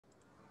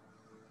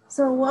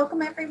So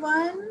welcome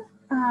everyone.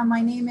 My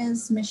name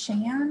is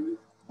Mishan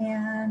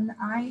and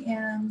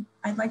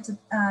I'd like to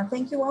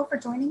thank you all for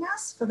joining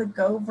us for the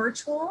Go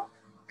Virtual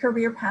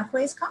Career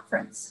Pathways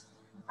Conference.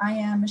 I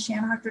am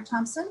Mishan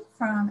Hoctor-Thompson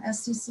from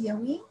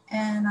SDCOE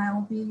and I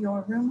will be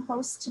your room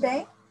host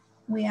today.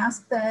 We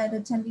ask that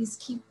attendees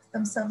keep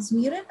themselves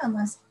muted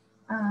unless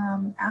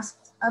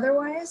asked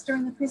otherwise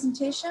during the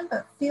presentation,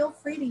 but feel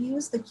free to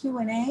use the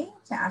Q&A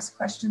to ask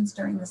questions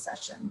during the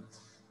session.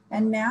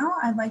 And now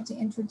I'd like to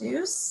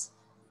introduce,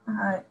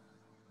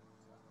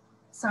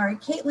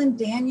 Caitlin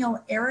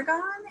Daniel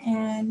Aragon,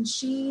 and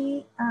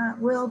she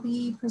will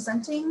be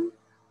presenting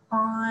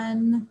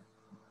on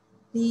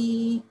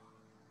the,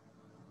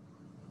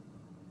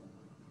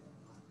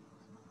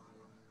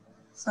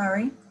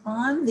 I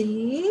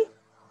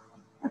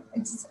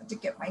just have to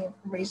get my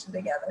information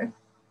together.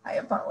 I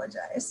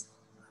apologize.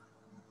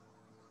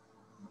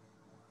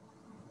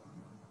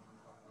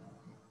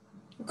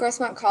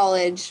 Grossmont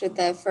College with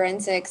the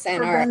Forensics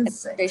and our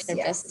Administration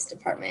of Justice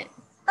Department.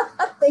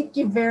 Thank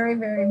you very,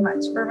 very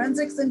much.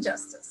 Forensics and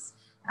Justice.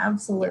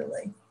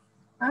 Absolutely. Yes.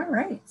 All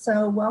right.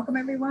 So welcome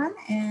everyone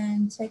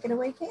and take it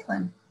away,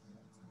 Caitlin.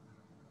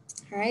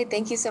 All right.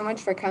 Thank you so much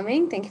for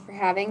coming. Thank you for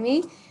having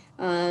me.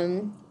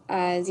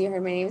 As you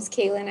heard, my name is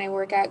Caitlin. I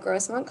work at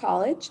Grossmont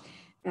College.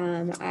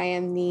 I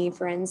am the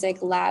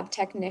Forensic Lab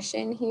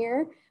Technician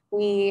here.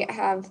 We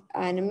have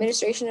an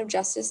Administration of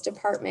Justice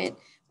Department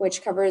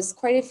which covers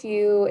quite a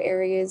few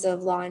areas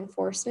of law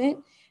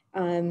enforcement.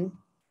 And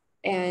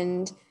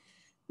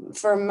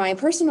for my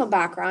personal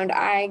background,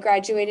 I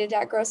graduated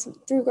at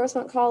through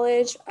Grossmont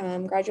College,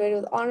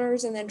 graduated with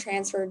honors, and then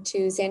transferred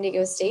to San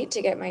Diego State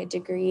to get my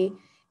degree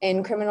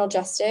in criminal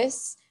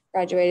justice,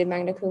 graduated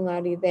magna cum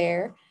laude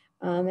there.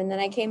 And then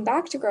I came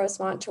back to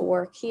Grossmont to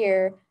work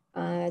here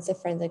as a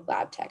forensic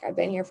lab tech. I've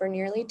been here for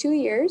nearly 2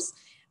 years.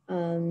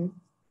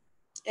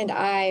 And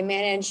I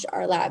managed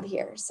our lab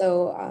here.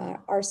 So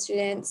our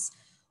students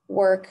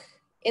work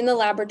in the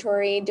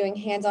laboratory doing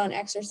hands-on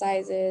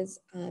exercises,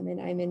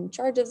 and I'm in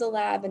charge of the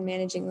lab and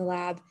managing the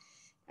lab.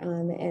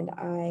 And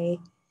I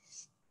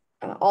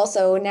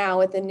also now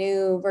with the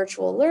new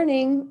virtual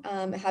learning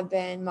have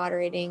been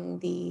moderating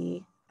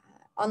the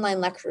online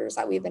lectures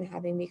that we've been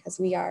having because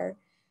we are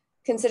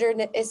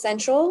considered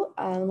essential.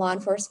 Law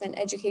enforcement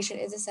education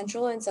is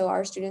essential. And so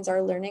our students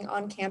are learning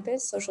on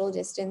campus, social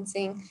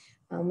distancing,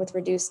 with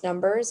reduced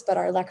numbers, but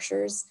our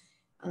lectures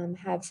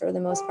have for the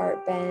most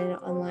part been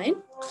online.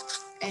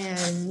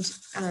 And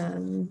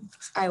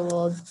I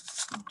will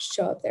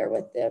show up there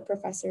with the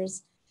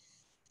professors.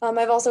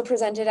 I've also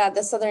presented at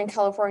the Southern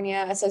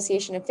California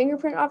Association of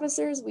Fingerprint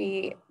Officers.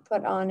 We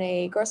put on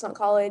a Grossmont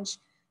College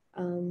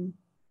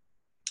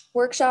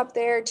workshop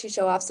there to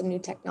show off some new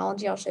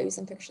technology. I'll show you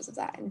some pictures of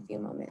that in a few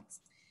moments.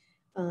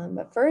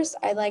 But first,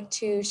 I'd like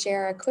to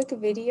share a quick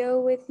video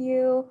with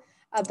you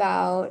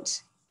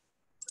about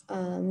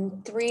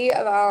 3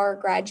 of our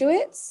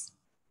graduates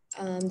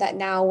that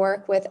now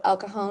work with El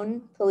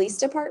Cajon Police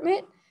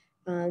Department.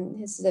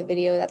 This is a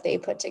video that they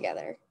put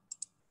together.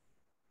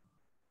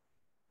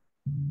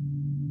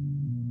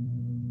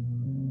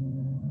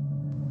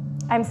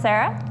 I'm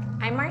Sarah.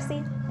 I'm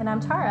Marcy. And I'm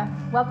Tara.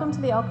 Welcome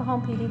to the El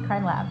Cajon PD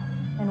Crime Lab.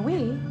 And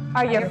we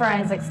are your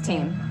forensics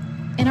team.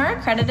 In our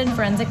accredited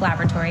forensic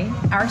laboratory,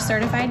 our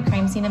certified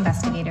crime scene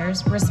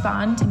investigators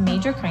respond to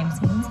major crime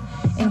scenes,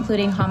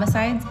 including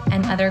homicides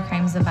and other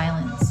crimes of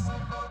violence.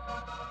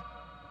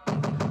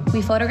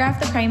 We photograph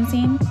the crime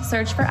scene,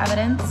 search for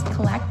evidence,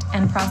 collect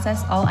and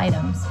process all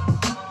items.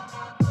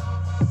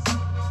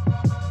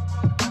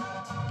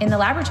 In the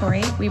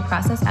laboratory, we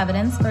process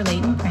evidence for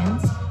latent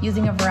prints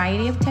using a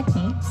variety of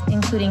techniques,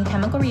 including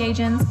chemical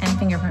reagents and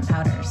fingerprint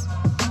powders.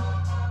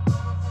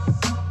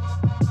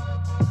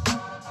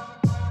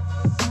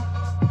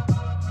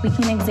 We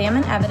can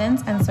examine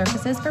evidence and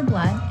surfaces for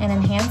blood and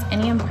enhance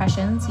any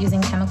impressions using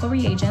chemical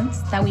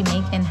reagents that we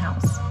make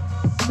in-house.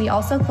 We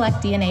also collect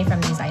DNA from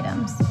these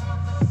items.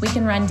 We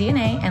can run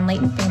DNA and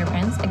latent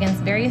fingerprints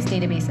against various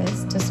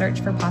databases to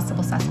search for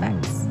possible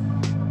suspects.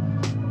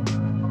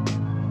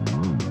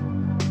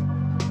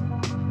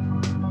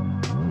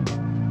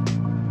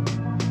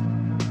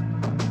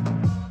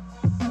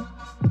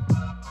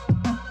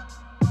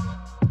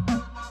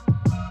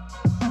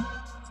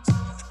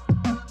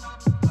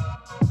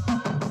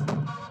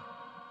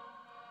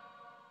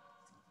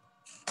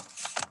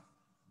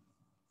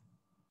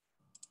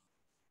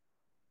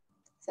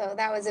 So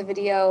that was a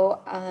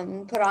video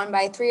put on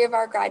by 3 of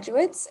our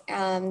graduates.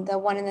 The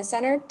one in the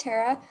center,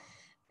 Tara,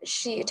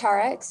 she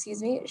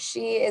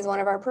is one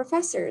of our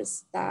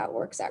professors that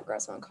works at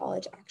Grossmont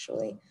College,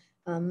 actually.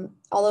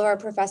 All of our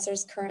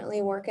professors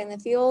currently work in the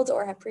field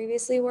or have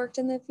previously worked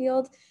in the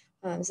field.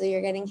 So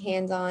you're getting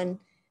hands-on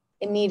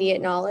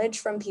immediate knowledge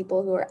from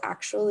people who are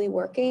actually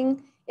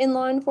working in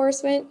law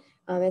enforcement.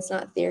 It's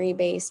not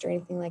theory-based or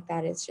anything like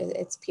that.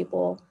 It's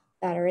people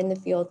that are in the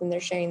field and they're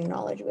sharing the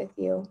knowledge with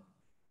you.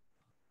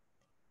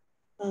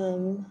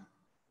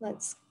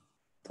 Let's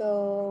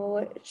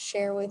go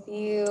share with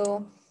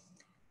you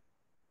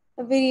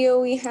a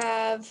video we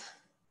have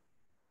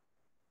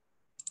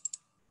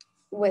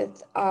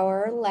with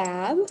our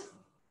lab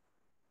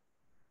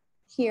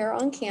here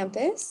on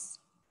campus.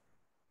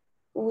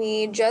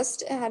 We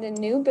just had a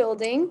new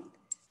building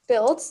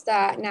built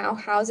that now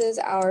houses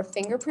our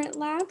fingerprint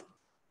lab.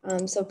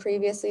 So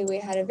previously we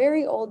had a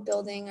very old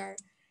building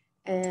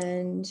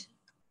and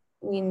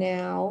we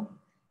now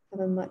have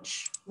a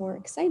much more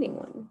exciting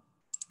one.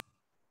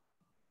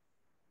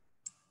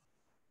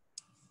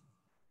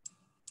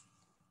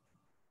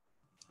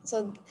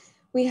 So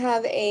we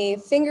have a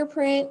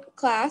fingerprint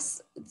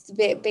class, it's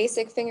a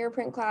basic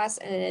fingerprint class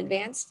and an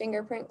advanced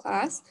fingerprint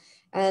class.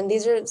 And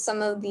these are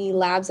some of the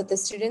labs that the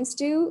students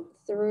do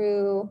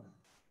through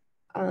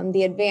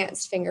the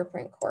advanced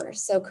fingerprint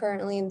course. So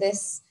currently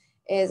this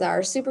is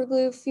our super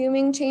glue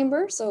fuming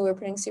chamber. So we're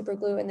putting super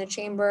glue in the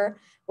chamber,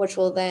 which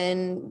will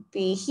then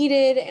be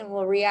heated and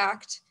will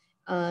react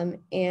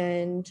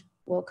and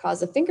will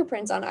cause the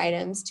fingerprints on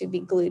items to be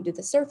glued to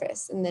the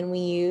surface. And then we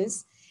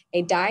use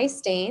a dye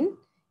stain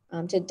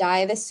to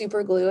dye the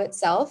super glue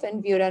itself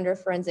and view it under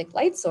forensic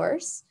light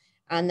source.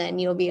 And then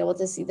you'll be able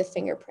to see the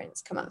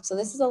fingerprints come up. So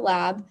this is a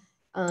lab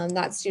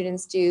that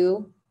students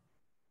do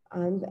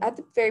at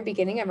the very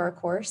beginning of our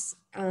course.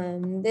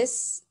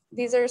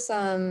 These are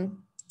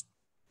some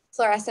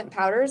fluorescent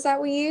powders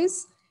that we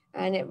use,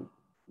 and it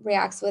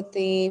reacts with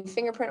the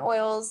fingerprint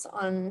oils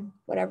on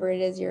whatever it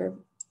is you're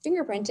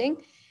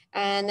fingerprinting.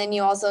 And then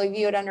you also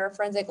view it under a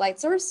forensic light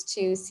source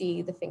to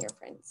see the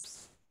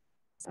fingerprints.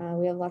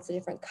 We have lots of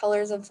different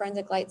colors of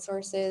forensic light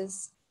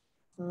sources.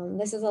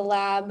 This is a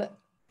lab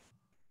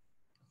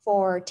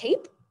for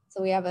tape.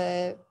 So we have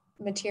a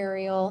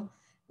material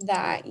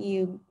that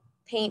you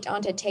paint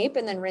onto tape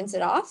and then rinse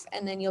it off,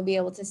 and then you'll be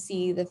able to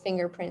see the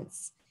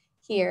fingerprints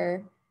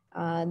here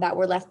that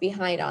were left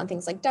behind on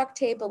things like duct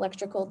tape,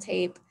 electrical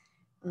tape,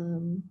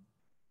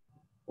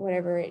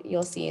 whatever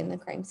you'll see in the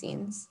crime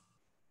scenes.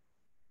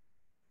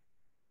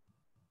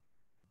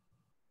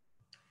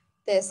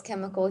 This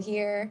chemical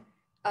here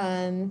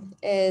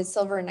is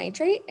silver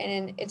nitrate,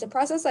 and it's a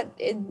process that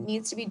it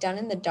needs to be done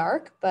in the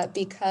dark, but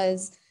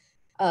because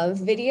of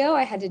video,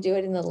 I had to do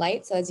it in the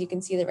light. So as you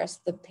can see, the rest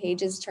of the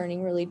page is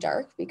turning really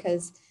dark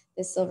because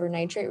this silver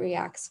nitrate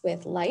reacts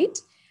with light.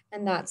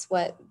 And that's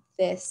what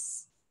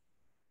this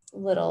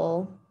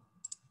little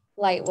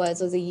light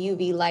was a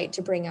UV light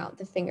to bring out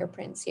the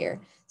fingerprints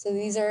here. So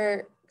these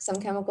are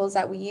some chemicals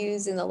that we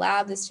use in the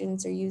lab. The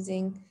students are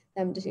using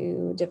them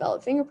to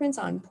develop fingerprints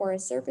on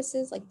porous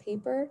surfaces like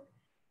paper.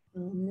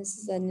 This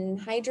is an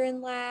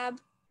anhydride lab.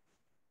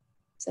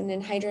 So an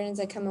anhydride is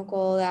a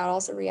chemical that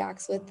also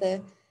reacts with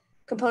the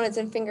components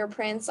and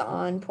fingerprints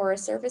on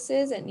porous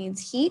surfaces. It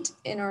needs heat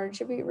in order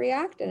to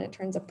react, and it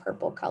turns a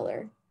purple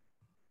color.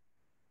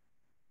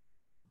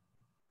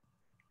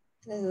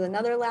 This is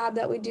another lab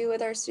that we do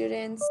with our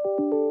students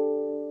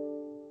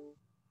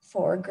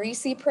for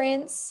greasy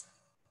prints.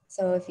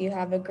 So if you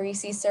have a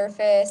greasy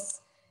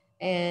surface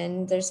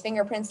and there's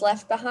fingerprints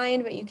left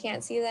behind, but you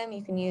can't see them,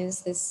 you can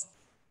use this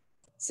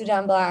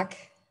Sudan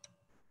black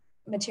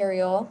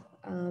material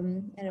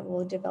and it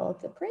will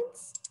develop the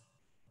prints.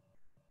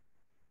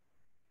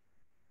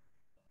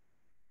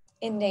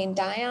 Indane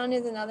dion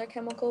is another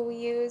chemical we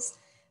use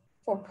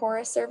for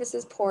porous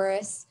surfaces.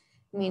 Porous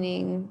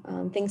meaning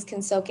things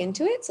can soak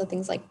into it. So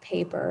things like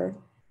paper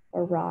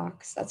or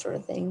rocks, that sort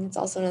of thing. It's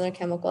also another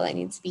chemical that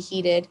needs to be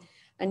heated.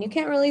 And you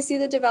can't really see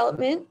the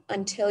development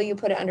until you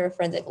put it under a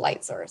forensic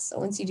light source. So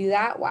once you do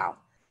that, wow,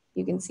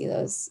 you can see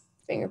those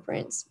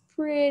fingerprints.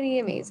 Pretty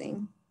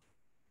amazing.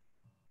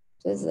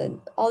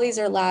 So all these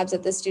are labs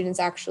that the students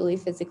actually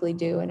physically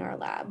do in our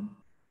lab.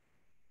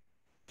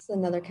 This is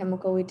another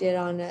chemical we did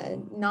on a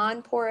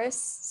non-porous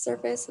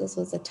surface. This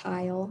was a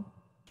tile.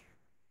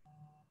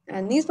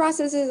 And these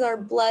processes are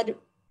blood.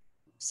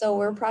 So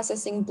we're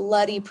processing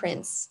bloody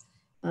prints.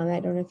 I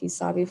don't know if you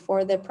saw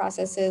before, the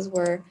processes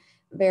were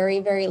very,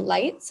 very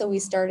light. So we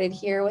started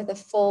here with a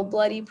full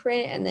bloody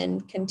print and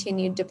then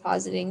continued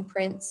depositing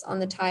prints on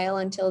the tile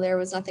until there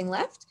was nothing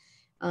left.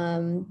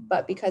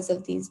 But because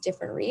of these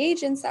different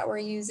reagents that we're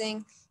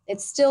using,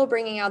 it's still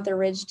bringing out the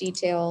ridge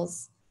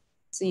details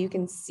so you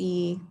can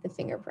see the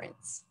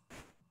fingerprints.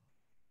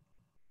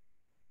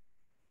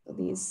 So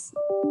these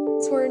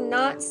were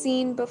not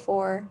seen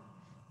before.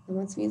 And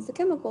once we use the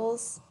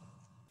chemicals,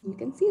 you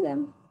can see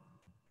them.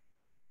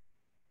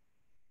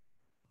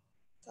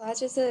 So that's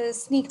just a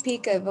sneak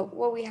peek of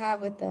what we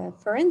have with the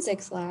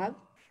forensics lab.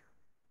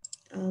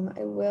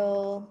 I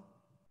will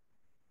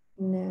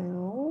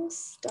now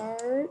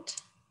start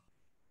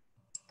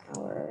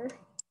our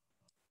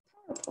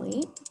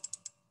PowerPoint,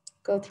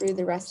 go through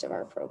the rest of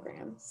our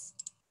programs.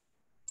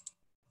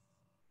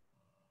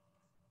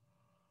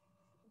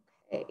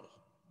 Okay.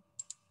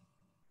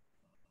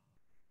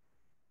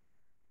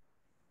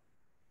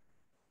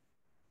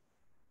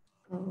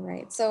 All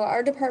right, so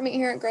our department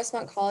here at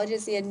Grossmont College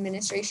is the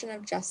Administration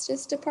of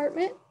Justice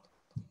Department.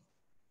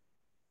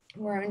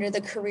 We're under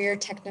the Career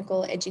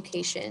Technical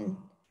Education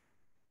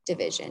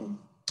Division.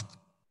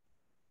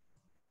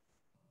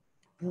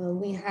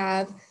 We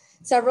have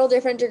several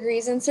different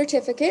degrees and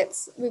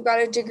certificates. We've got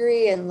a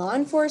degree in law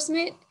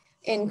enforcement,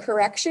 In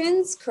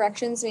corrections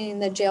meaning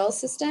the jail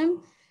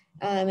system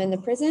and the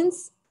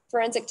prisons,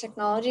 forensic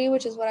technology,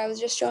 which is what I was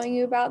just showing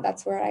you about,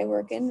 that's where I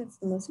work in, it's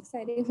the most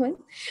exciting one,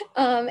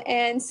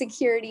 and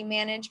security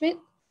management.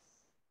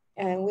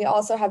 And we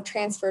also have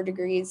transfer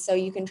degrees, so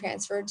you can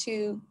transfer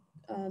to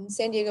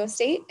San Diego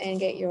State and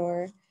get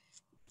your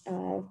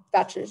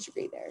bachelor's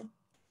degree there.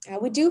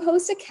 We do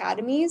host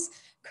academies.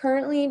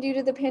 Currently, due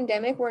to the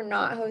pandemic, we're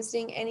not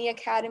hosting any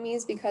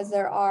academies because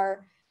there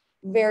are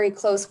very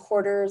close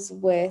quarters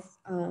with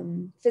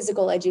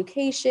physical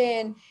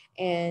education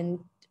and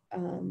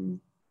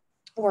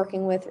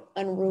working with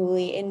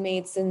unruly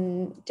inmates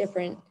in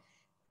different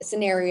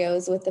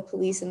scenarios with the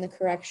police and the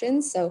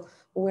corrections. So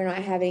we're not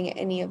having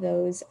any of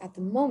those at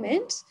the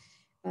moment.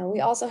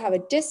 We also have a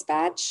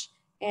dispatch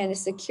and a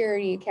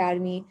security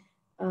academy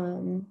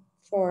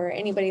for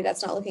anybody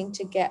that's not looking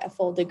to get a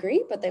full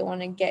degree, but they want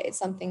to get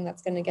something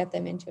that's going to get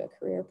them into a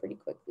career pretty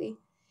quickly.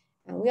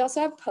 We also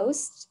have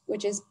POST,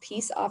 which is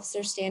Peace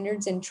Officer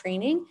Standards and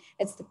Training.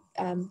 It's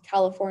the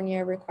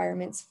California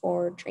requirements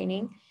for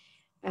training.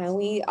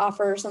 We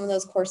offer some of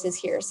those courses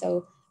here.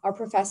 So our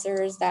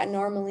professors that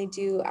normally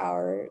do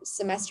our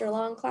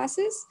semester-long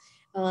classes,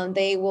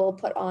 they will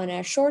put on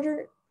a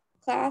shorter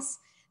class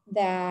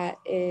that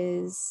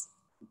is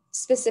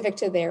specific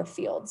to their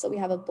field. So we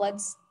have a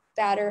blood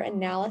spatter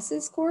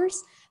analysis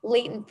course,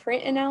 latent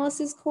print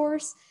analysis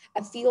course,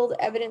 a field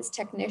evidence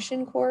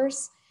technician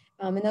course,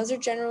 and those are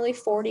generally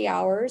 40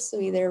 hours, so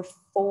either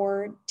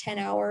 4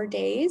 10-hour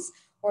days,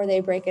 or they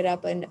break it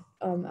up and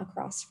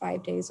across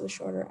 5 days with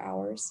shorter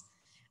hours.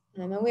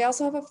 And we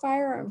also have a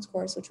firearms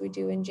course, which we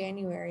do in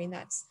January, and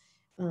that's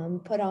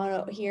put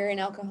on here in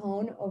El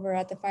Cajon over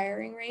at the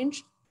firing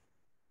range.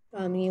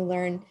 You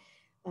learn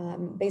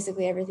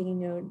basically everything you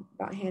know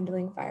about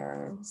handling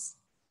firearms.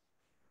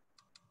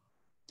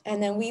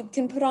 And then we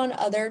can put on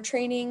other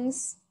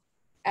trainings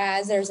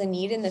as there's a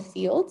need in the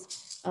field.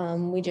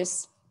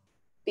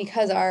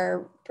 Because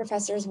our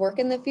professors work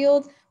in the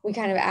field, we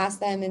kind of ask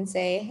them and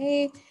say,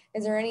 hey,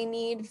 is there any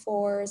need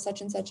for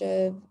such and such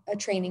a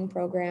training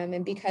program?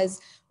 And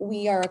because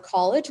we are a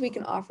college, we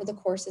can offer the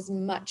courses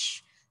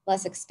much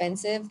less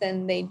expensive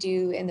than they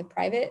do in the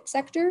private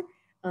sector.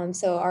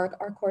 So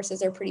our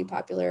courses are pretty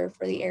popular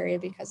for the area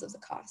because of the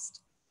cost.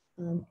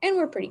 And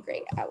we're pretty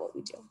great at what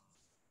we do.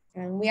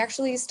 And we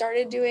actually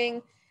started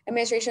doing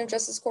administration of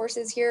justice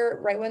courses here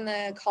right when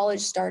the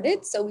college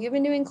started. So we've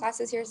been doing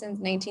classes here since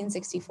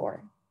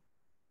 1964.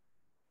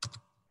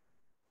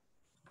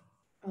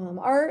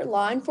 Our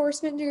law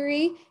enforcement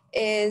degree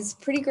is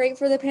pretty great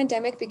for the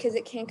pandemic because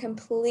it can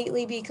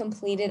completely be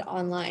completed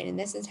online. And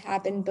this has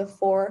happened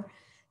before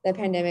the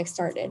pandemic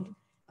started.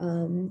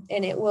 And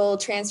it will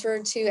transfer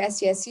to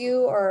SDSU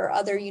or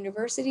other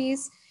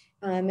universities,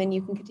 and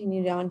you can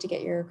continue on to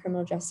get your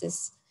criminal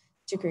justice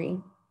degree.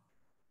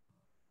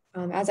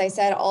 As I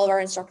said, all of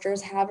our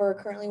instructors are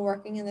currently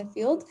working in the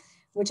field,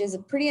 which is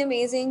pretty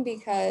amazing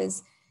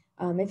because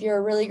if you're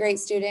a really great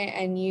student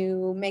and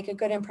you make a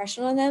good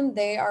impression on them,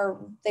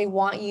 they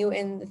want you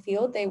in the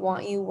field, they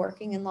want you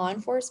working in law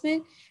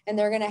enforcement, and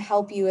they're going to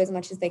help you as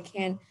much as they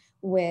can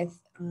with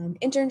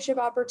internship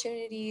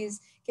opportunities,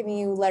 giving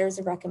you letters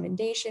of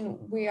recommendation.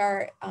 We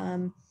are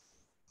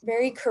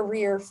very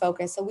career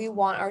focused, so we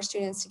want our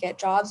students to get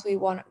jobs, we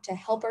want to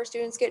help our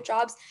students get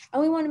jobs,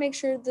 and we want to make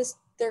sure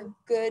they're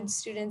good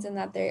students and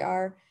that they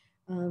are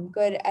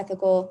good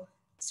ethical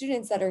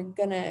students that are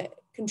going to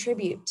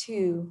contribute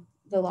to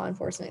the law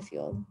enforcement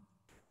field.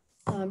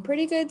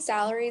 Pretty good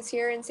salaries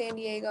here in San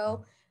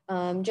Diego.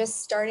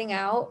 Just starting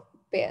out,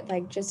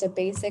 like just a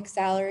basic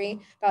salary,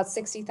 about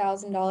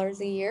 $60,000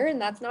 a year, and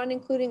that's not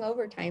including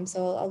overtime.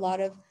 So a lot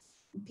of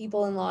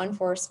people in law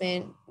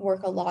enforcement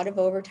work a lot of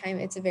overtime.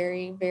 It's a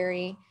very,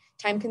 very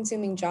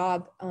time-consuming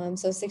job.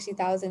 So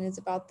 60,000 is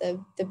about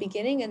the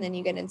beginning, and then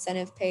you get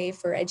incentive pay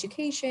for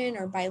education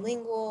or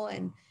bilingual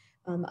and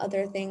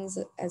other things,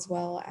 as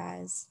well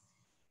as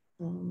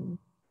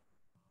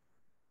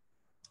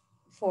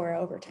for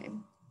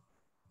overtime.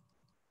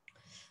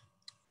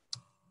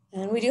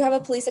 And we do have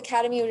a police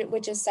academy,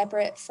 which is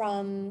separate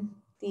from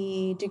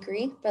the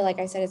degree, but like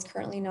I said, it's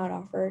currently not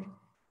offered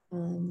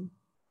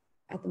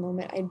at the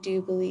moment. I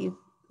do believe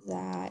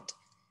that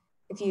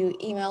if you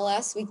email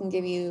us, we can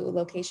give you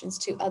locations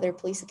to other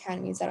police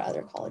academies that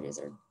other colleges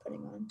are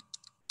putting on.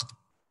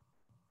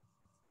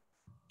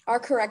 Our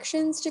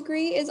corrections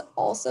degree is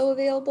also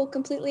available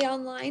completely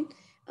online.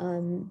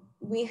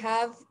 We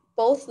have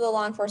both the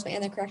law enforcement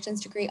and the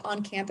corrections degree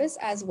on campus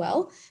as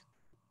well,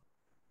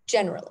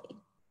 generally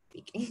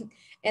speaking.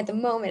 At the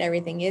moment,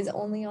 everything is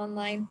only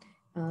online,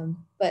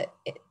 but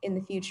in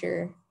the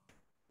future,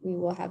 we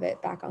will have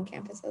it back on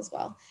campus as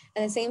well.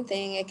 And the same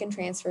thing, it can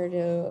transfer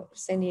to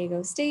San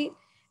Diego State.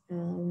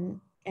 And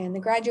the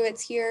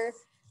graduates here,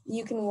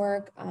 you can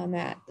work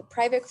at the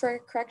private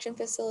correction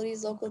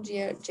facilities, local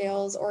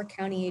jails, or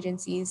county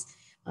agencies.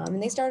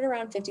 And they start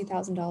around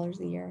 $50,000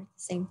 a year,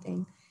 same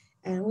thing.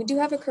 And we do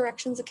have a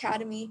corrections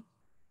academy.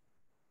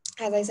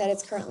 As I said,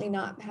 it's currently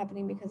not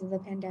happening because of the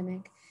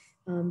pandemic,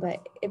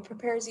 but it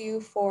prepares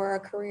you for a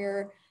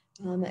career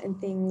and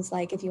things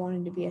like if you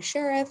wanted to be a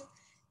sheriff,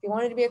 if you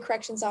wanted to be a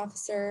corrections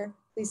officer,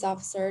 police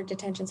officer,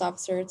 detentions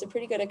officer, it's a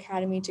pretty good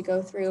academy to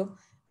go through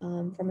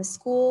from a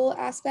school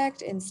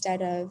aspect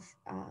instead of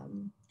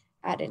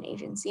at an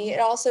agency. It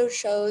also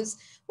shows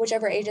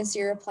whichever agency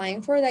you're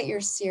applying for that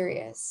you're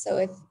serious.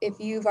 So if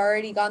you've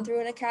already gone through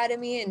an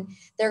academy and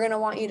they're going to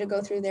want you to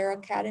go through their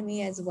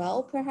academy as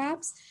well,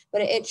 perhaps,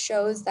 but it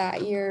shows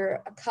that you're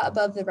a cut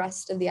above the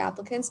rest of the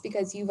applicants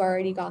because you've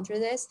already gone through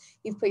this.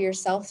 You've put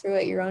yourself through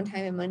it, your own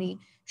time and money,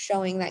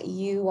 showing that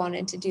you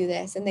wanted to do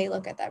this, and they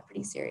look at that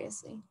pretty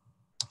seriously.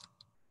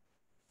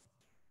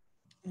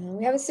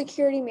 We have a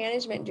security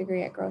management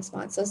degree at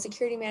Grossmont. So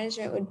security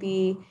management would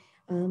be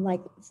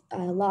like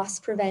loss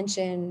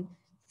prevention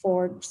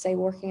for, say,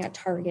 working at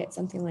Target,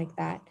 something like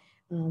that.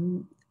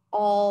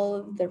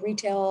 All the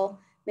retail,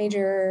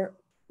 major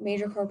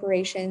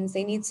corporations,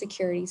 they need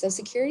security. So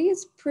security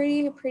is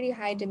pretty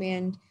high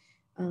demand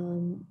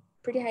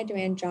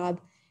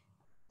job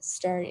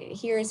started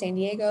here in San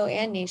Diego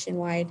and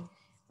nationwide.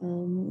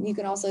 You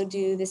can also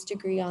do this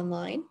degree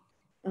online,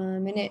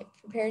 and it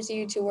prepares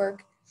you to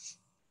work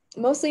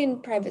mostly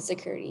in private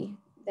security.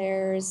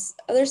 There's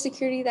other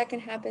security that can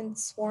happen,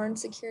 sworn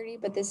security,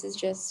 but this is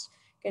just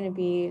going to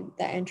be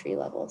the entry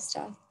level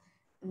stuff.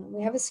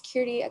 We have a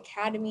security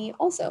academy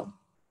also,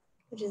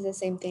 which is the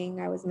same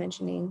thing I was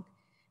mentioning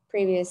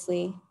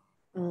previously,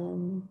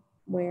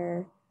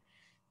 where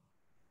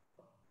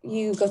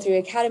you go through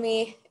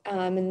academy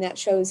and that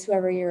shows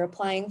whoever you're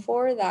applying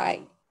for that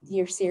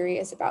you're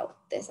serious about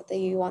this, that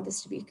you want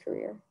this to be a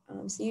career.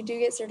 So you do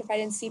get certified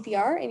in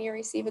CPR and you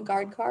receive a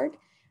guard card.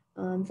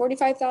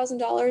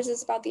 $45,000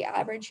 is about the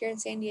average here in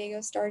San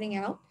Diego starting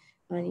out.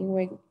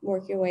 You can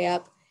work your way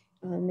up,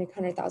 make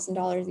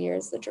 $100,000 a year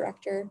as the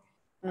director.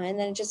 And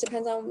then it just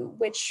depends on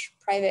which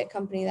private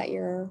company that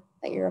you're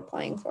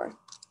applying for.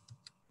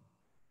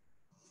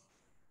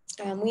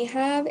 We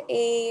have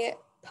a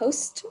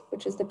POST,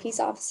 which is the Peace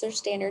Officer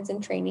Standards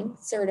and Training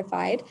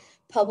Certified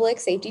Public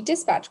Safety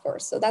Dispatch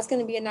course. So that's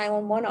going to be a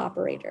 911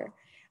 operator.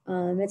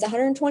 It's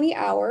 120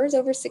 hours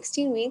over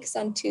 16 weeks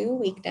on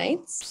 2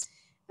 weeknights.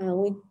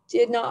 We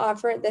did not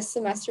offer it this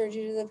semester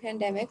due to the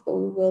pandemic, but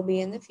we will be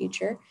in the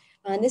future.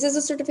 And this is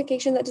a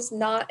certification that does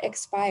not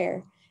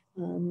expire.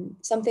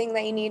 Something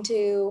that you need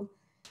to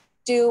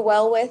do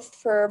well with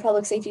for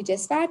public safety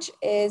dispatch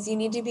is you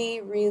need to be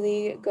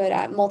really good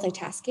at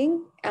multitasking,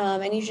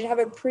 and you should have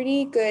a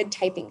pretty good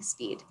typing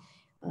speed.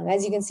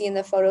 As you can see in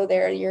the photo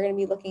there, you're going to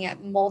be looking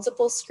at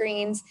multiple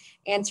screens,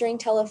 answering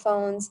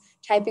telephones,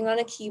 typing on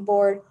a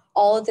keyboard,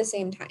 all at the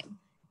same time.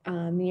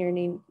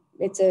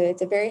 It's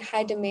a very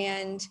high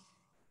demand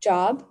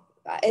job.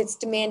 It's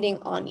demanding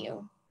on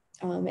you.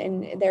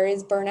 And there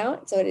is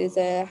burnout, so it is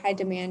a high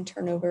demand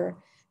turnover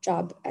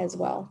job as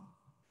well.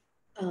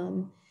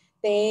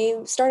 They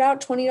start out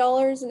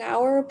 $20 an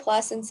hour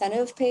plus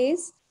incentive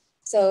pays.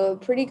 So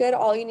pretty good.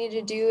 All you need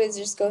to do is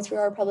just go through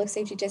our public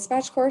safety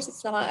dispatch course.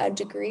 It's not a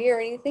degree or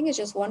anything. It's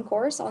just one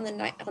course on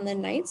the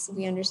nights.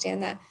 We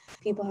understand that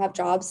people have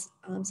jobs.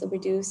 So we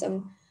do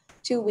some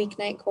 2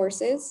 weeknight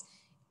courses.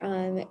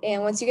 And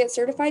once you get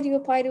certified, you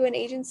apply to an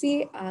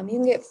agency.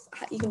 You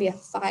can be a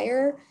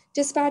fire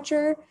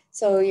dispatcher.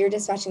 So you're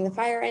dispatching the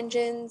fire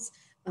engines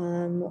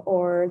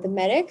or the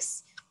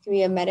medics. You can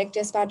be a medic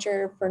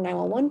dispatcher for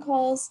 911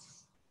 calls.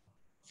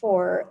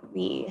 For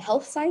the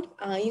health side,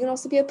 you can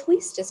also be a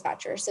police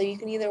dispatcher. So you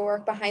can either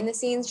work behind the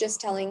scenes,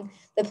 just telling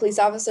the police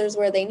officers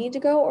where they need to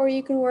go, or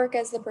you can work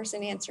as the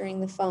person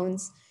answering the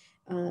phones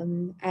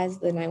as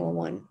the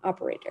 911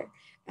 operator.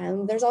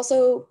 There's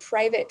also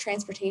private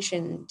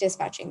transportation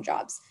dispatching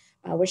jobs,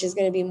 which is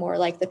going to be more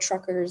like the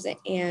truckers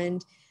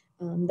and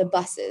the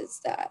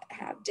buses that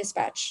have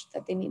dispatch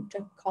that they need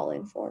to call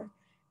in for.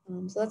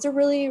 So that's a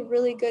really,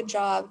 really good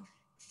job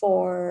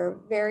for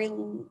very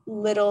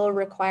little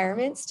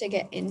requirements to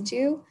get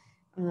into,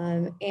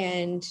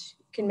 and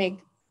can make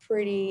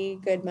pretty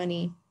good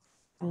money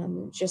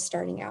just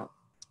starting out,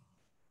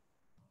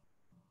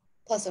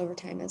 plus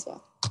overtime as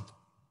well.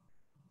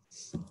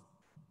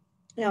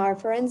 Now, our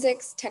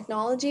forensics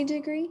technology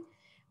degree,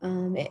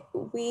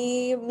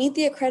 we meet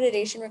the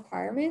accreditation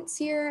requirements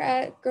here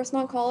at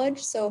Grossmont College.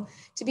 So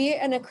to be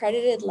an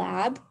accredited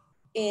lab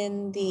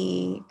in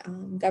the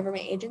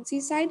government agency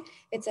side,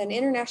 it's an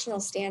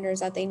international standards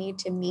that they need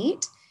to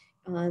meet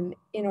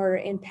in order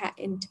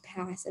to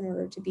pass in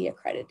order to be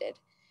accredited.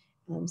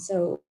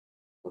 So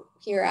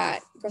here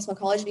at Grossmont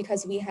College,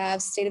 because we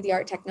have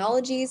state-of-the-art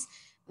technologies,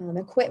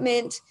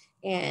 equipment,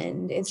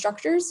 and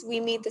instructors,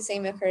 we meet the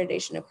same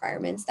accreditation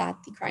requirements that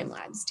the crime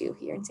labs do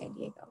here in San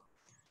Diego.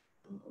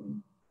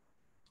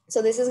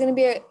 So this is going to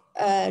be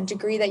a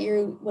degree that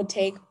you would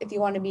take if you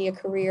want to be a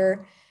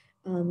career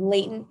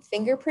latent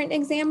fingerprint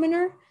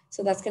examiner.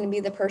 So that's going to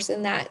be the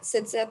person that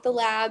sits at the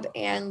lab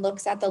and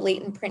looks at the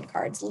latent print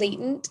cards.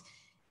 Latent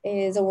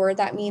is a word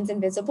that means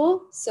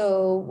invisible.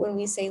 So when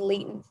we say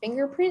latent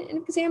fingerprint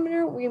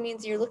examiner, it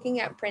means you're looking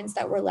at prints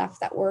that were left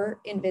that were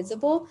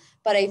invisible,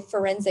 but a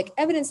forensic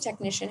evidence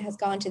technician has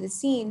gone to the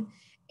scene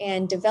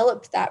and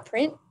developed that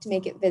print to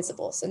make it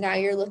visible. So now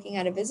you're looking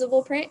at a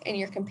visible print and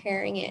you're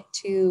comparing it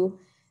to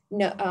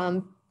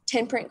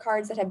 10 print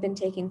cards that have been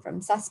taken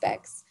from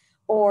suspects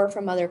or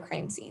from other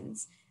crime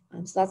scenes.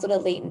 So that's what a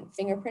latent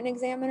fingerprint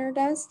examiner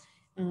does.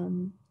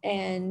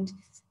 And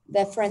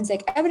the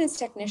forensic evidence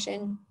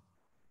technician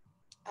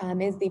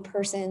is the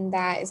person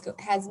that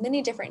has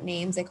many different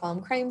names. They call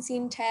them crime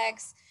scene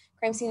techs,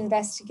 crime scene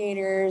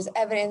investigators,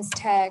 evidence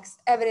techs,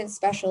 evidence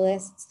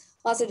specialists,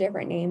 lots of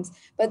different names.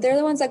 But they're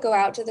the ones that go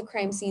out to the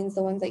crime scenes,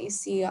 the ones that you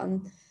see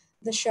on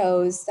the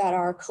shows that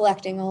are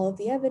collecting all of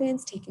the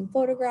evidence, taking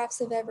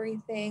photographs of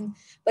everything.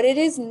 But it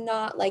is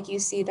not like you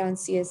see it on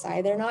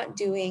CSI. They're not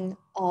doing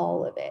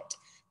all of it.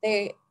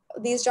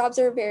 These jobs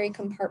are very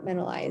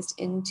compartmentalized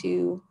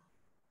into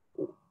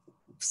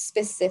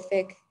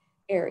specific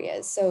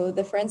areas. So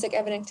the forensic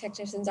evidence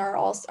technicians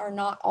are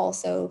not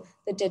also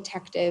the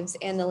detectives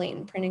and the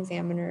latent print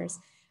examiners.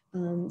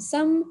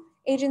 Some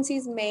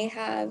agencies may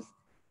have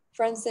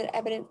forensic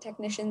evidence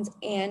technicians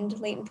and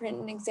latent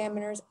print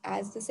examiners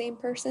as the same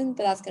person,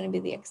 but that's going to be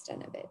the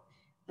extent of it.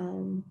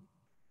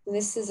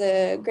 This is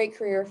a great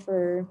career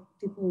for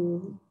people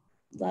who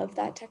love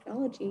that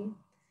technology.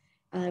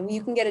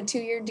 You can get a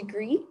 2-year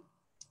degree,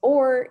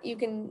 or you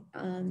can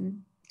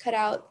cut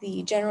out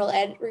the general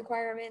ed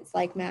requirements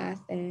like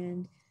math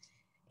and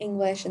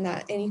English and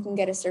you can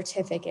get a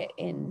certificate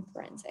in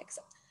forensics.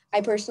 I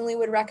personally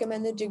would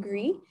recommend the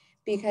degree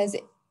because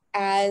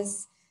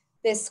as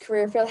this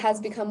career field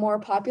has become more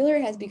popular,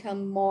 it has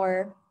become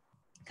more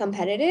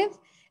competitive,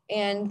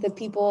 and the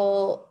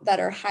people that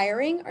are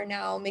hiring are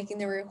now making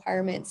the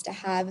requirements to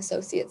have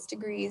associate's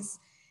degrees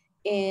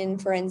in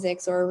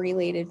forensics or a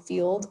related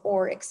field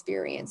or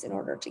experience in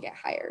order to get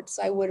hired.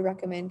 So I would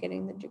recommend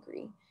getting the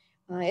degree.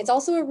 It's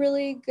also a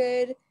really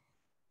good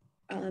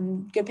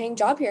paying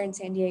job here in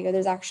San Diego.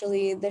 There's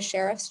actually, the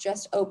sheriff's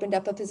just opened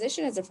up a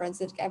position as a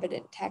forensic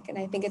evidence tech, and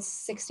I think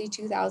it's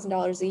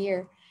 $62,000 a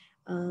year.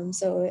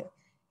 So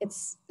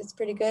it's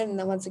pretty good. And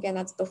then once again,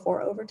 that's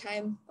before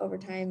overtime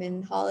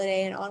and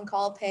holiday and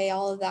on-call pay,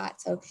 all of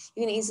that. So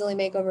you can easily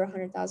make over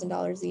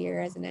 $100,000 a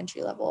year as an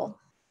entry-level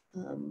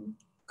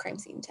crime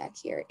scene tech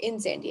here in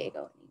San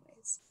Diego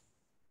anyways.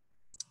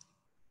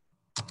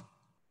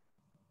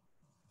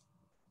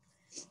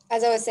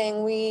 As I was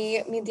saying,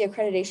 we meet the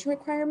accreditation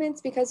requirements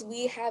because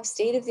we have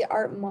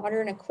state-of-the-art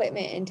modern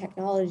equipment and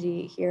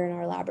technology here in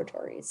our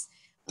laboratories.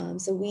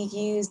 So we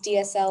use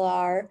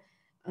DSLR,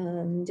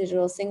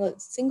 digital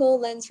single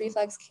lens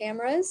reflex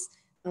cameras.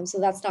 So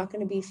that's not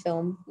going to be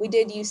film. We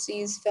did used to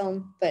use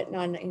film, but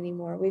not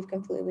anymore. We've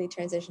completely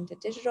transitioned to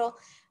digital.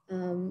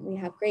 We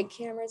have great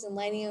cameras and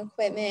lighting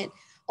equipment,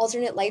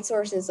 alternate light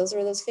sources. Those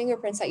are those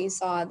fingerprints that you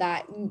saw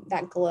that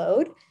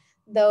glowed.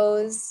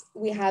 Those,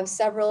 we have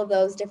several of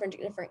those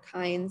different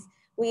kinds.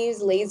 We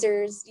use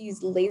lasers,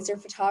 use laser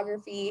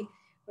photography,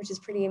 which is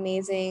pretty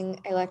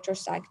amazing.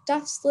 Electrostatic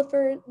dust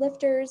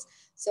lifters.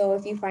 So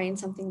if you find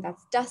something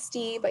that's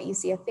dusty, but you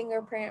see a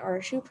fingerprint or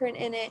a shoe print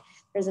in it,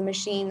 there's a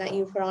machine that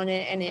you put on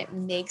it and it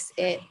makes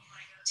it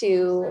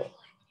to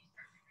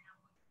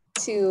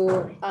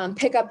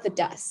pick up the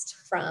dust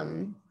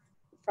from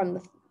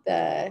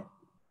the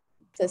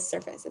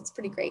surface. It's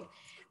pretty great.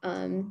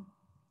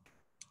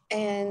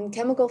 And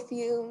chemical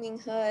fuming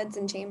hoods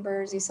and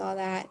chambers, you saw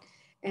that.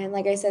 And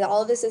like I said,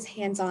 all of this is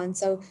hands-on.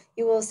 So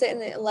you will sit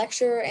in a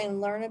lecture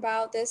and learn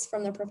about this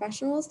from the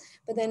professionals,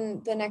 but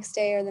then the next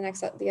day or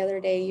the other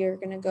day, you're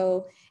gonna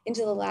go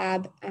into the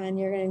lab and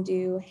you're gonna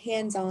do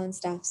hands-on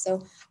stuff.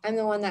 So I'm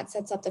the one that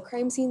sets up the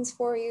crime scenes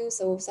for you.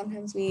 So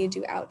sometimes we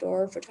do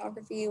outdoor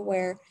photography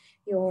where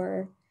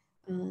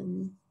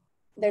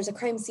there's a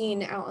crime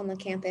scene out on the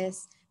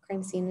campus,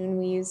 and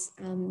we use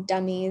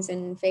dummies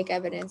and fake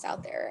evidence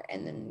out there,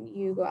 and then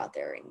you go out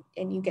there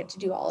and you get to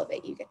do all of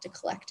it. You get to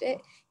collect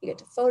it, you get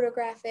to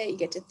photograph it, you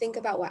get to think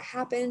about what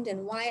happened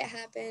and why it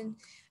happened.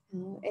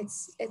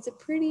 It's a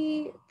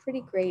pretty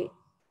great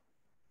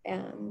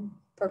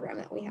program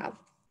that we have.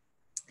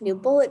 New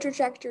bullet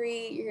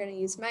trajectory, you're going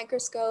to use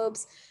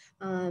microscopes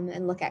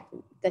and look at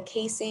the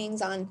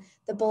casings on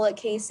the bullet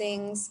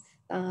casings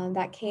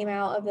that came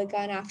out of the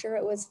gun after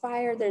it was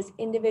fired. There's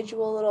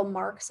individual little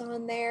marks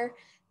on there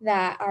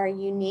that are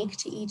unique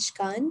to each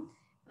gun.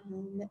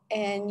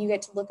 And you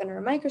get to look under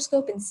a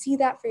microscope and see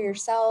that for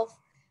yourself.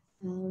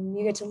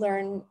 You get to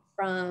learn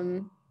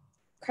from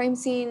crime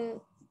scene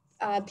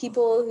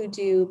people who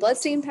do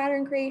bloodstain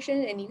pattern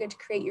creation, and you get to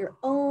create your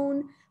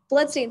own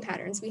bloodstain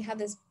patterns. We have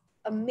this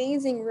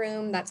amazing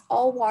room that's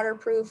all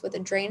waterproof with a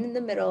drain in the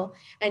middle,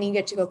 and you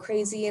get to go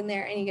crazy in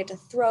there and you get to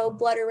throw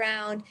blood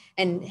around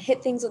and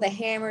hit things with a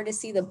hammer to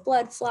see the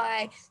blood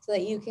fly so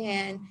that you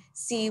can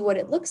see what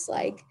it looks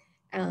like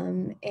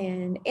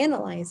and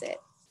analyze it.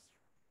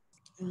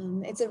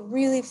 It's a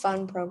really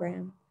fun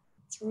program.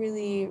 It's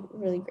really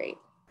great.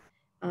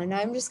 Now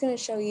I'm just going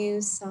to show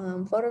you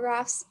some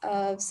photographs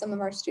of some of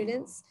our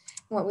students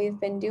and what we've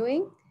been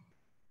doing.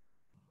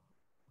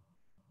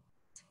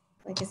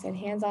 Like I said,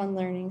 hands-on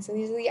learning. So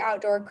these are the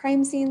outdoor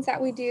crime scenes that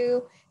we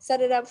do,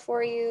 set it up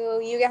for you.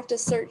 You have to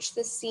search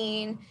the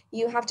scene.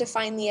 You have to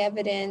find the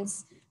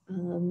evidence.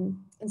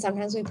 And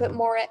sometimes we put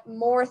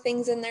more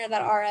things in there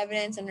that are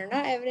evidence and are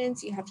not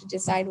evidence. You have to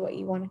decide what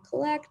you want to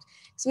collect.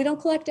 So we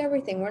don't collect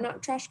everything. We're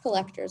not trash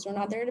collectors. We're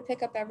not there to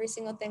pick up every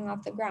single thing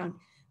off the ground.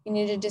 We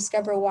need to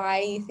discover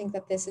why you think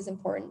that this is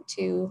important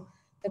to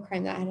the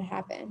crime that had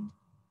happened.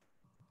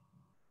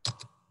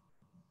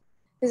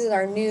 This is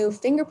our new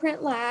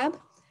fingerprint lab.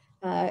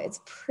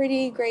 It's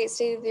pretty great,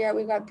 state of the art.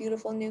 We've got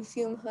beautiful new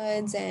fume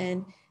hoods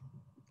and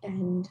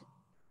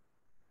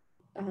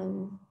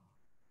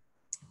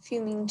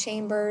fuming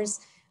chambers.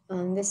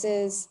 This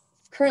is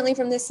currently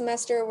from this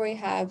semester where we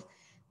have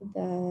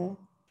the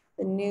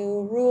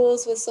new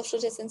rules with social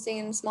distancing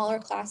in smaller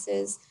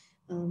classes.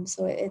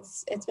 So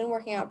it's been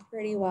working out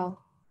pretty well.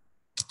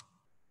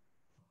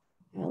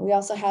 We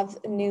also have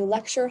a new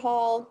lecture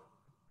hall.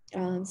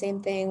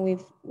 Same thing,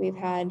 we've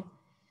had,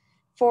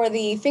 for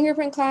the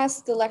fingerprint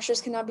class, the lectures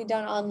cannot be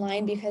done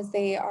online because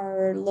they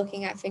are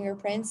looking at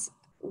fingerprints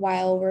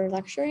while we're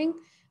lecturing.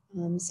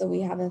 So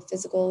we have a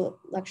physical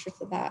lecture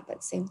for that,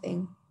 but same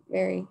thing,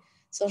 very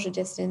social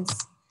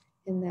distance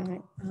in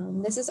that.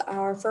 This is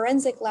our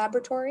forensic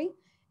laboratory.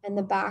 In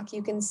the back,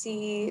 you can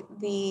see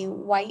the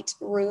white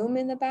room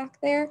in the back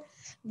there.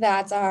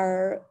 That's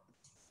our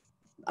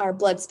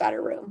blood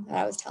spatter room that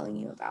I was telling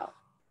you about.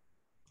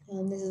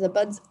 This is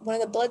one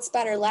of the blood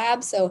spatter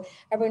labs. So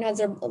everyone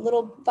has a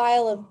little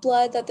vial of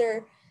blood that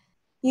they're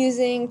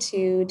using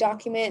to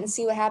document and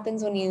see what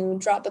happens when you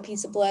drop a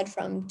piece of blood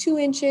from 2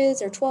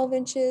 inches or 12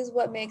 inches,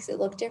 what makes it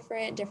look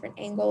different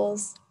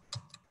angles.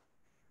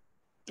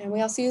 And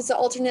we also use the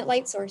alternate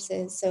light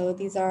sources. So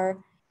these are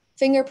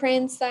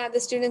fingerprints that the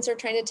students are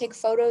trying to take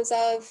photos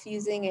of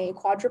using a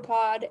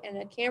quadrupod and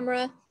a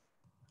camera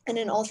and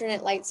an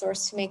alternate light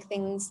source to make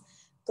things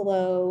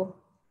glow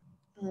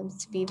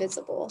to be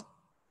visible.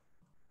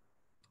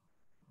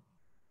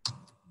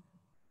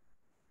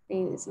 We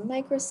use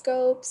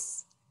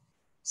microscopes,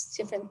 just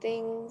different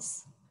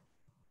things.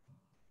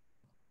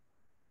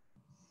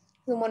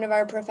 And one of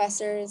our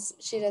professors,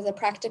 she does a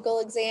practical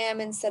exam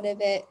instead of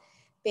it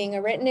being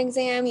a written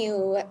exam.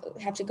 You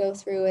have to go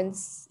through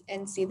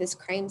and see this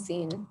crime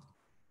scene.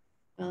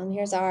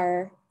 Here's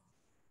our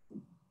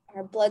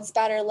blood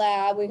spatter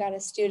lab. We got a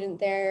student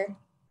there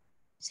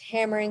just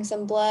hammering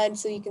some blood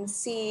so you can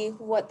see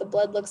what the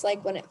blood looks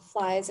like when it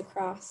flies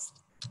across.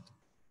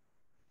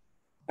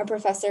 Our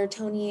professor,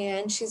 Tony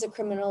Ann, she's a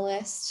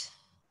criminalist.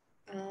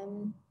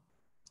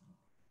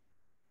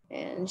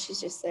 And she's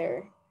just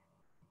there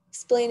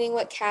explaining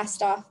what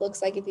cast off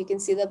looks like. If you can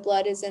see, the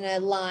blood is in a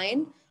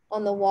line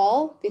on the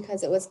wall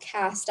because it was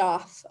cast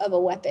off of a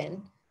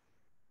weapon.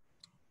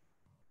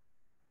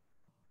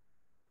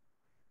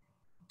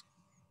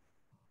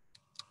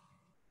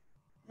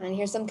 And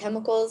here's some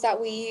chemicals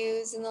that we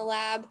use in the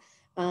lab.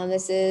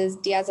 This is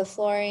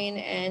diazoflurane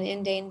and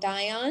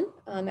indane-dione.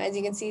 As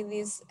you can see,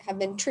 these have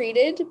been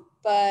treated,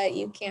 but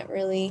you can't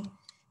really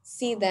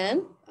see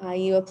them.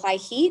 You apply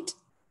heat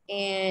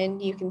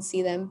and you can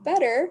see them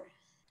better.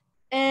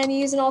 And you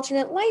use an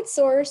alternate light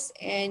source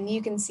and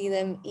you can see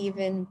them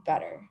even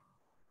better.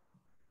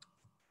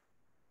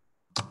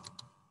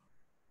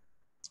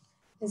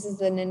 This is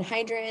the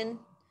anhydrine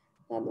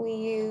that we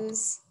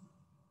use.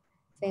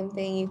 Same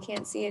thing, you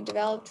can't see it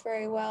developed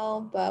very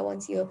well, but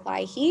once you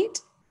apply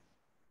heat,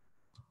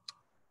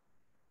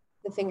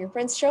 the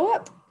fingerprints show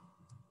up.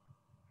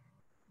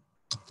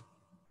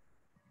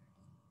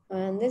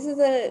 And this is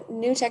a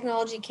new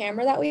technology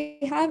camera that we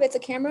have. It's a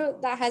camera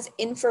that has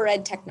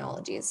infrared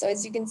technology. So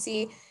as you can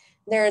see,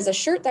 there is a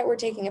shirt that we're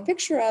taking a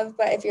picture of,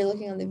 but if you're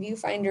looking on the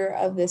viewfinder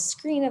of the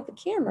screen of the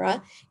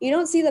camera, you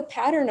don't see the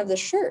pattern of the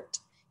shirt.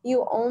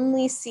 You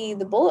only see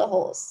the bullet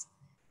holes.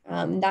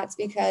 That's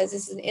because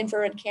this is an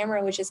infrared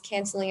camera, which is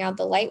canceling out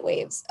the light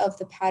waves of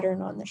the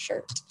pattern on the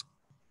shirt.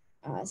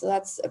 So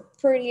that's a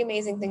pretty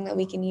amazing thing that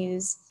we can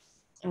use.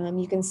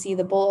 You can see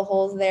the bullet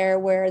holes there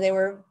where they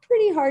were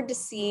pretty hard to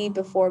see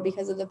before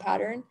because of the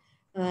pattern.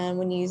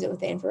 When you use it with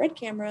the infrared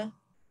camera,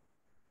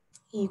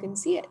 you can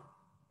see it.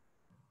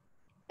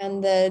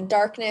 And the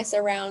darkness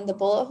around the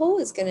bullet hole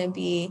is going to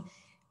be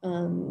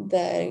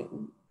the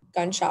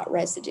gunshot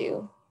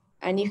residue.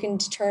 And you can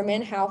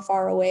determine how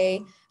far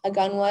away a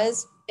gun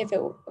was,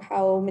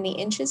 how many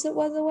inches it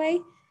was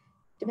away,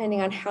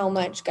 depending on how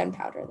much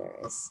gunpowder there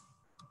is.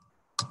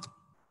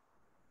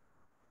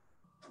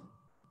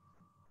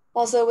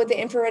 Also with the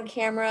infrared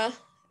camera,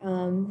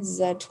 this is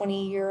a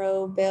 20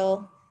 euro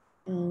bill,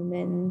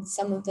 and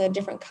some of the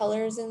different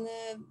colors in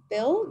the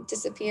bill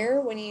disappear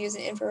when you use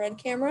an infrared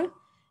camera.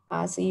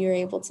 So you're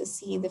able to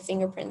see the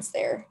fingerprints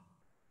there.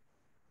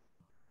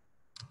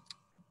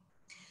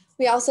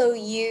 We also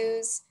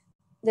use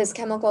this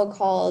chemical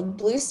called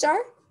Blue Star,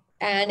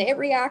 and it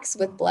reacts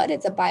with blood.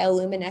 It's a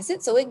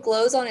bioluminescent, so it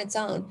glows on its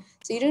own.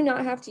 So you do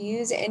not have to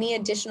use any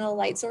additional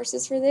light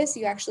sources for this.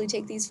 You actually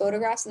take these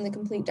photographs in the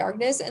complete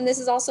darkness, and this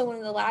is also one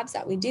of the labs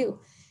that we do.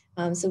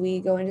 So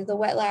we go into the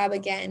wet lab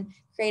again,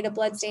 create a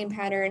blood stain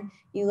pattern.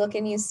 You look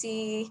and you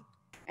see,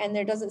 and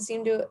there doesn't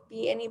seem to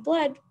be any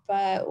blood,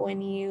 but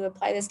when you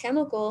apply this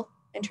chemical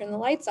and turn the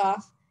lights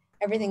off,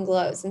 everything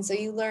glows. And so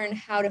you learn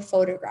how to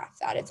photograph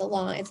that. It's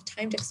a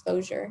timed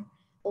exposure,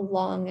 a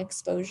long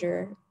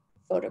exposure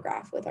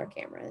photograph with our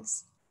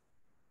cameras.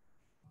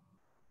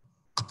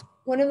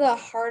 One of the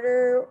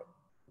harder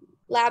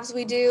labs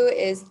we do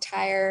is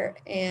tire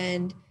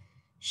and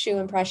shoe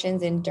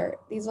impressions in dirt.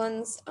 These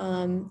ones,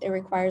 it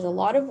requires a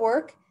lot of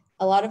work,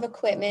 a lot of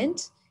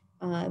equipment,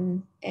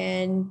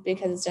 and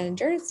because it's done in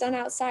dirt, it's done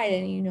outside.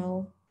 And you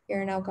know,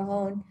 here in El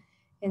Cajon,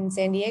 in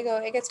San Diego,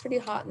 it gets pretty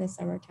hot in the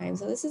summertime.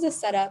 So this is a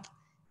setup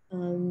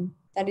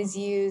that is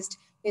used.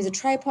 We use a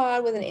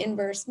tripod with an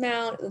inverse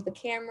mount with a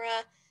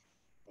camera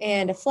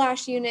and a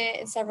flash unit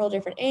and several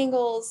different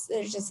angles.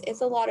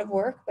 It's a lot of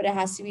work, but it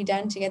has to be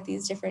done to get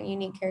these different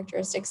unique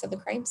characteristics of the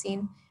crime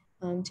scene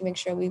to make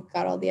sure we've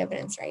got all the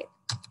evidence right.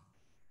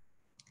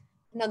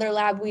 Another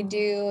lab we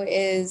do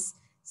is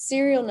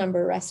serial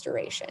number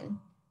restoration.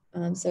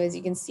 So as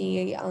you can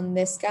see on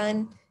this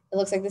gun, it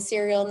looks like the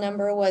serial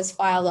number was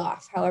filed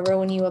off. However,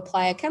 when you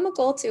apply a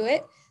chemical to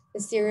it, the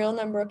serial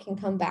number can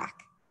come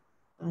back.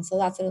 So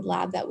that's a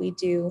lab that we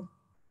do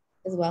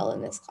as well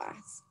in this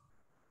class.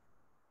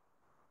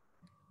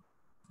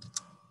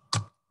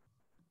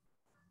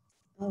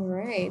 All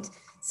right,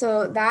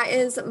 so that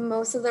is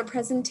most of the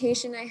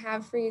presentation I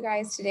have for you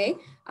guys today.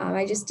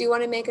 I just do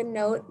want to make a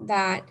note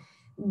that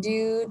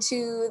due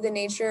to the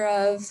nature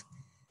of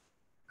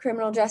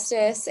criminal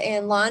justice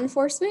and law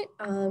enforcement,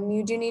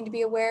 you do need to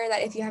be aware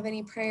that if you have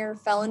any prior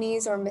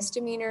felonies or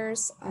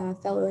misdemeanors,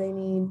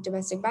 felony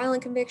domestic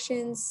violence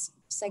convictions,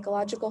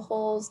 psychological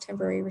holds,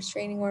 temporary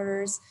restraining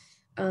orders,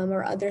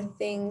 or other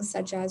things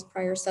such as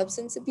prior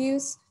substance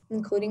abuse,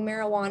 including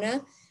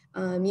marijuana,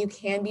 you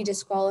can be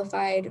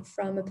disqualified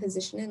from a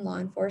position in law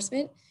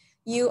enforcement.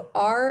 You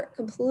are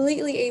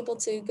completely able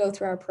to go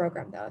through our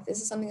program though. If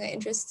this is something that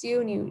interests you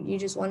and you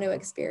just want to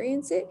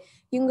experience it,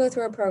 you can go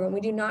through our program.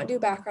 We do not do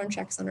background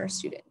checks on our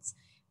students.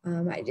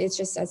 It's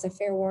just as a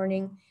fair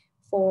warning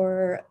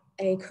for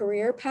a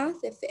career path.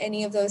 If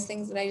any of those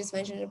things that I just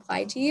mentioned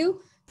apply to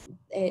you,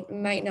 it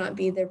might not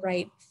be the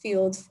right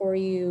field for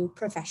you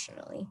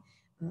professionally.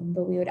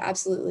 But we would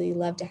absolutely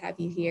love to have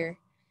you here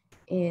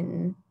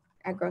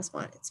at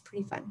Grossmont. It's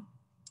pretty fun.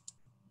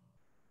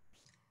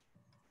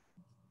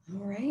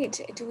 All right,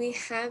 do we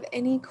have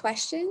any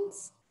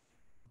questions?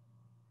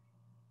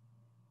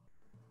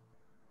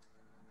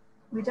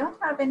 We don't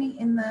have any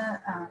in the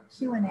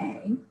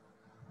Q&A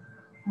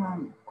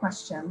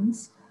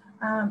questions,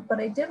 but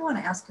I did want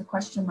to ask a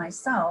question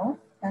myself,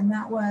 and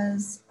that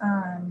was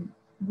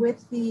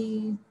with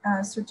the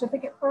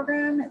certificate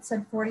program, it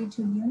said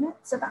 42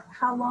 units. About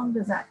how long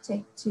does that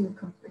take to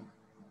complete?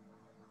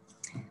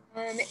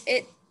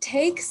 It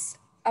takes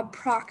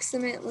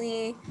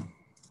approximately,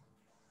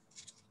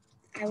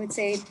 I would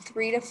say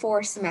 3 to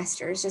 4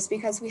 semesters, just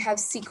because we have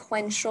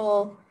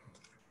sequential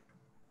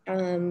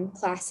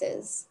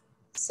classes.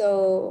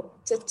 So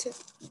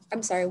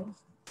I'm sorry,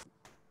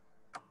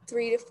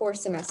 3 to 4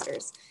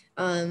 semesters,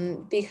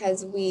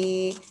 because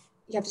you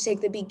have to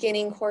take the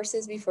beginning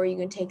courses before you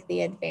can take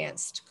the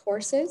advanced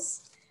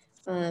courses.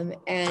 And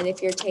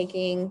if you're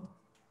taking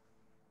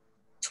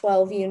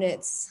 12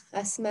 units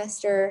a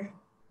semester,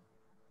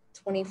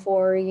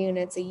 24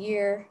 units a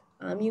year,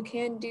 you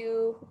can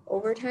do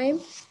overtime,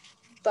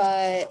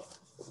 but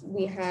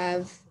we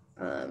have,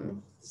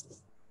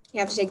 you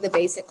have to take the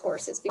basic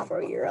courses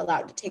before you're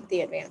allowed to take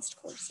the advanced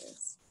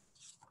courses.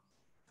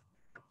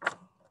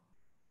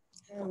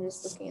 I'm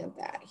just looking at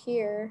that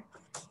here.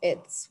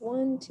 It's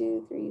 1,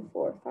 2, 3,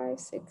 4, 5,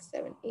 6,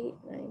 7, 8,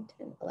 9,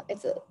 10, 11.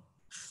 It's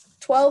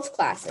 12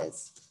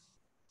 classes.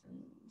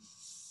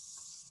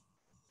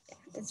 Yeah,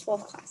 it's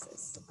 12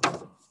 classes.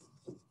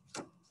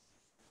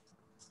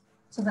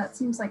 So that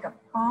seems like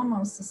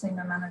almost the same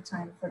amount of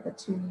time for the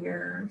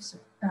 2-year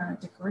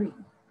degree.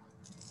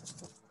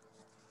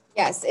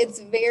 Yes, it's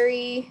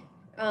very,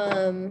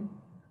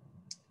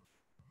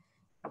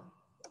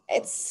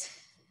 it's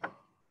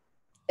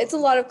a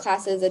lot of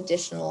classes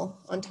additional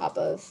on top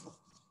of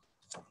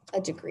a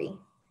degree,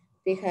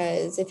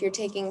 because if you're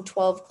taking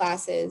 12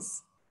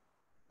 classes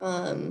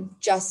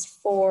just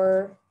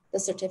for the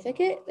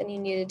certificate, then you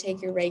need to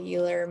take your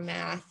regular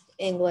math,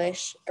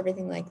 English,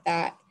 everything like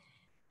that.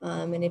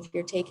 And if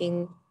you're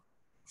taking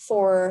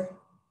 4,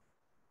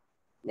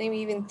 maybe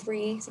even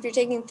 3, so if you're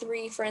taking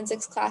 3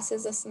 forensics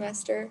classes a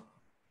semester,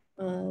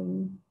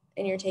 and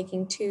you're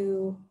taking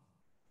 2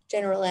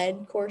 general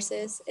ed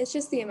courses, it's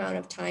just the amount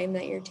of time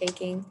that you're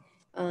taking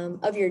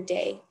of your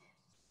day.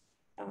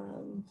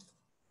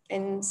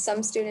 And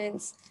some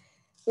students,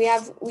 we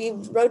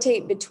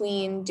rotate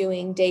between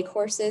doing day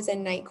courses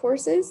and night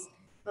courses.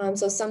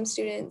 So some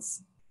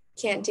students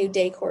can't do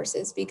day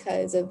courses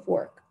because of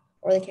work,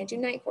 or they can't do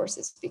night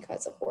courses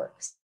because of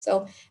work.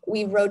 So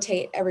we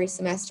rotate every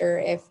semester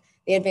if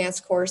the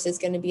advanced course is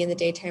going to be in the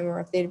daytime or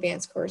if the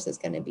advanced course is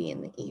going to be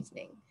in the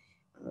evening.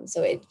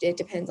 So it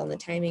depends on the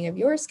timing of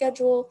your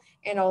schedule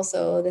and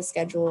also the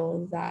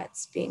schedule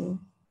that's being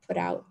put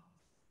out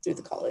through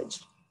the college.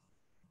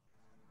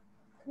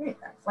 Great,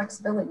 that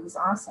flexibility is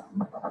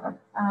awesome.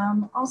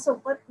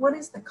 Also, what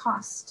is the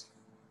cost?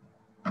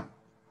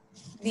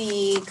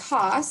 the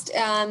cost,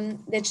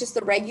 it's just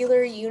the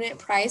regular unit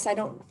price. I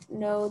don't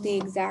know the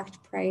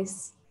exact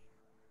price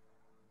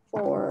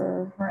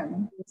for,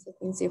 let's look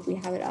and see if we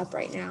have it up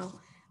right now,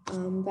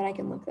 but I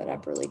can look that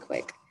up really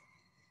quick.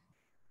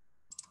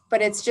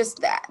 But it's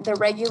just that the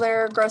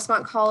regular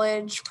Grossmont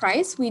College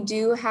price. We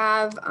do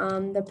have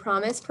the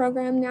Promise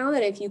program now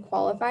that if you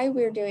qualify,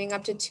 we're doing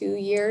up to 2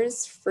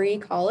 years free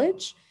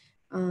college.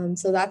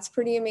 So that's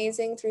pretty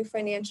amazing through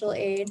financial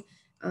aid.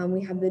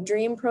 We have the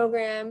Dream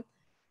program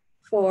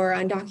for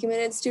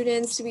undocumented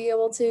students to be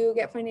able to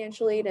get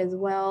financial aid as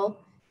well.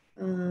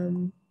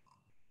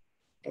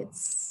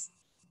 It's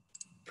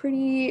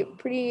pretty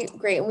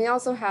great. And we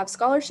also have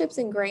scholarships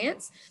and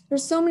grants.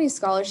 There's so many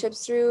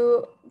scholarships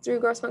through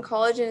Grossmont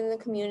College and in the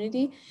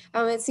community.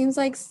 It seems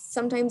like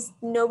sometimes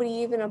nobody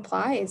even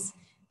applies.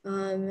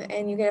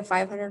 And you get a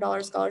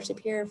 $500 scholarship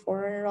here,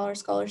 $400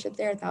 scholarship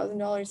there,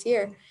 $1,000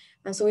 here.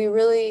 So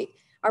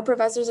our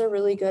professors are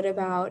really good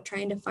about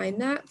trying to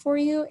find that for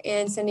you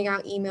and sending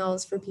out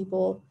emails for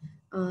people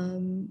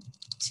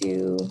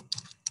to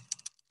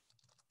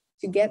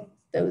get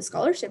those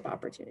scholarship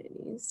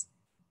opportunities.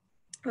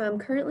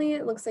 Currently,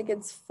 it looks like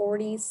it's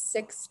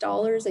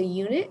 $46 a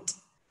unit.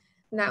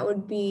 And that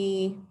would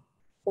be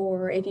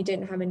for if you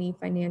didn't have any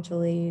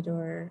financial aid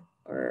or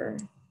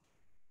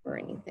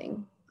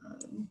anything.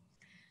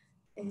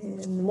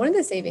 And one of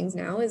the savings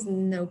now is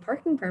no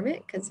parking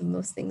permit because of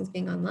most things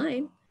being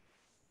online.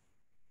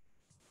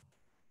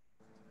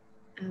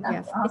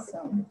 That's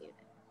awesome.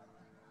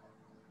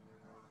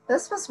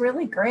 This was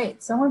really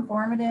great. So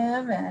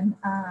informative and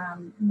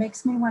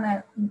makes me want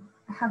to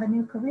have a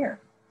new career.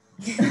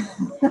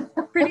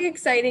 Pretty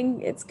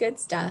exciting. It's good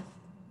stuff.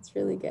 It's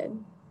really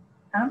good.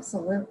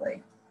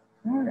 Absolutely.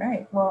 All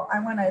right. Well, I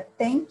want to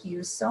thank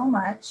you so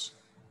much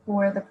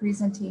for the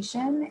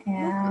presentation.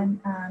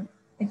 And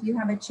if you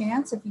have a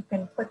chance, if you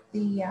can put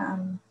the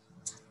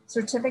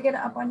certificate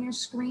up on your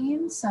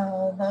screen.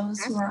 So those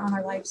who are on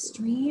our live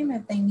stream,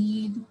 if they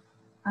need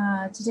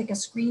to take a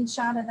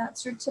screenshot of that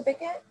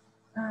certificate,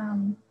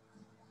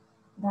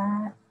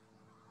 that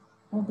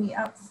will be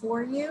up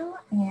for you.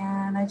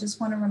 And I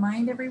just want to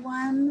remind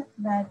everyone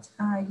that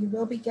you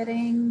will be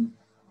getting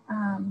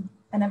an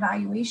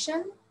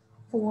evaluation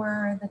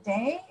for the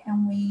day,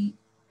 and we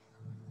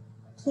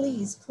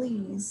please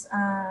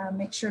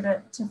make sure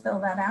to fill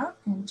that out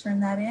and turn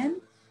that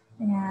in.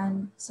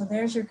 And so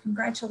there's your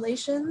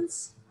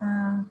congratulations.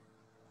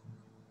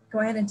 Go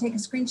ahead and take a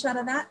screenshot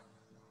of that,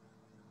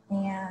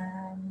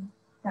 and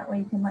that way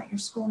you can let your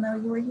school know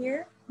you were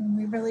here. And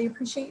we really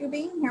appreciate you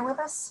being here with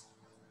us.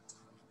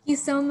 Thank you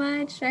so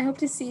much. I hope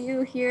to see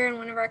you here in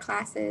one of our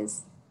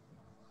classes.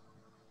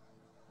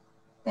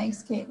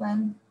 Thanks,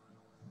 Caitlin.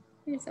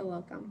 You're so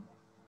welcome.